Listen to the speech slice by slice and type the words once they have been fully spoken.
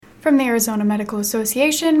From the Arizona Medical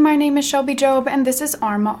Association, my name is Shelby Job, and this is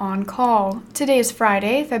ARMA On Call. Today is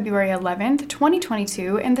Friday, February 11th,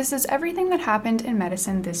 2022, and this is everything that happened in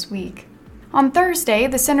medicine this week. On Thursday,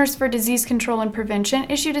 the Centers for Disease Control and Prevention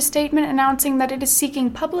issued a statement announcing that it is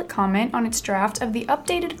seeking public comment on its draft of the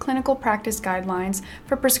updated clinical practice guidelines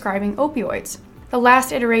for prescribing opioids. The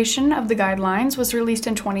last iteration of the guidelines was released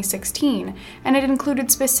in 2016, and it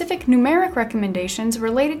included specific numeric recommendations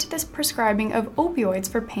related to the prescribing of opioids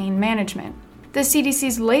for pain management. The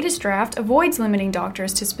CDC's latest draft avoids limiting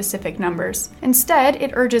doctors to specific numbers. Instead,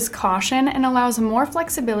 it urges caution and allows more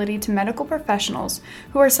flexibility to medical professionals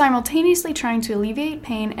who are simultaneously trying to alleviate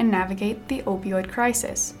pain and navigate the opioid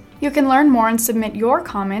crisis. You can learn more and submit your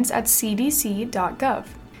comments at cdc.gov.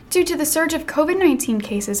 Due to the surge of COVID-19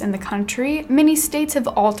 cases in the country, many states have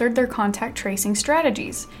altered their contact tracing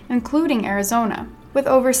strategies, including Arizona. With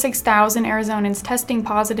over 6,000 Arizonans testing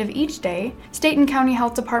positive each day, state and county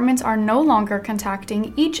health departments are no longer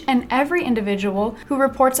contacting each and every individual who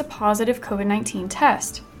reports a positive COVID-19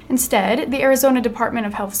 test. Instead, the Arizona Department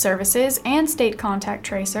of Health Services and state contact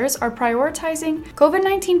tracers are prioritizing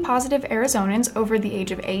COVID-19 positive Arizonans over the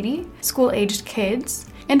age of 80, school-aged kids,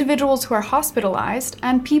 individuals who are hospitalized,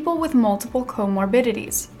 and people with multiple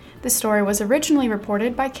comorbidities. The story was originally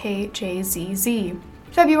reported by KJZZ.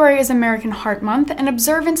 February is American Heart Month, an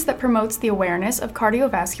observance that promotes the awareness of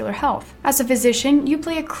cardiovascular health. As a physician, you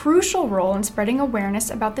play a crucial role in spreading awareness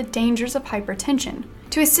about the dangers of hypertension.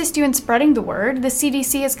 To assist you in spreading the word, the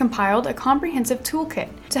CDC has compiled a comprehensive toolkit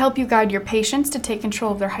to help you guide your patients to take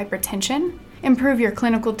control of their hypertension, improve your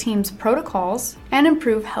clinical team's protocols, and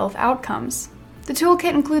improve health outcomes. The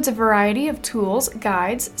toolkit includes a variety of tools,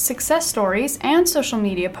 guides, success stories, and social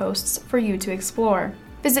media posts for you to explore.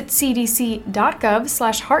 Visit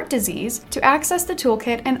cdc.gov/heart disease to access the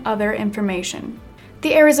toolkit and other information.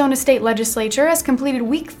 The Arizona State Legislature has completed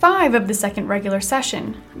week 5 of the second regular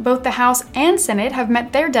session. Both the House and Senate have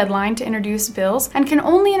met their deadline to introduce bills and can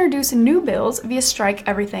only introduce new bills via strike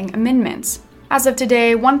everything amendments. As of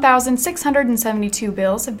today, 1,672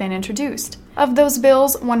 bills have been introduced. Of those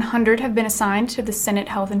bills, 100 have been assigned to the Senate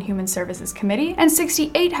Health and Human Services Committee, and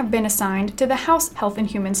 68 have been assigned to the House Health and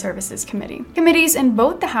Human Services Committee. Committees in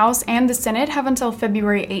both the House and the Senate have until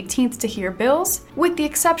February 18th to hear bills, with the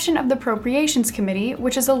exception of the Appropriations Committee,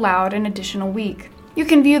 which is allowed an additional week. You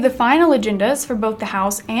can view the final agendas for both the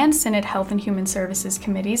House and Senate Health and Human Services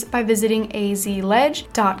Committees by visiting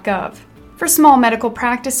azleg.gov. For small medical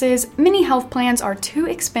practices, many health plans are too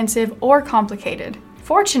expensive or complicated.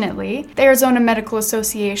 Fortunately, the Arizona Medical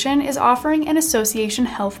Association is offering an association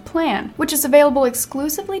health plan, which is available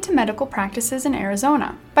exclusively to medical practices in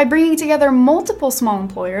Arizona. By bringing together multiple small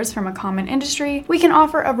employers from a common industry, we can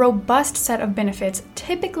offer a robust set of benefits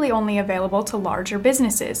typically only available to larger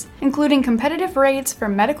businesses, including competitive rates for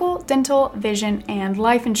medical, dental, vision, and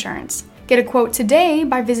life insurance. Get a quote today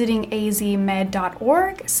by visiting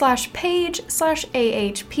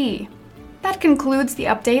azmed.org/page/AHP. That concludes the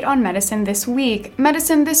update on Medicine This Week.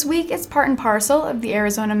 Medicine This Week is part and parcel of the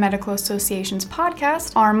Arizona Medical Association's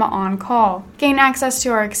podcast, ARMA On Call. Gain access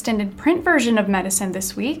to our extended print version of Medicine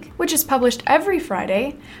This Week, which is published every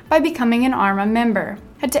Friday, by becoming an ARMA member.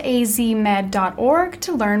 Head to azmed.org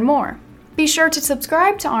to learn more. Be sure to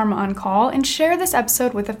subscribe to ARMA On Call and share this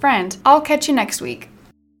episode with a friend. I'll catch you next week.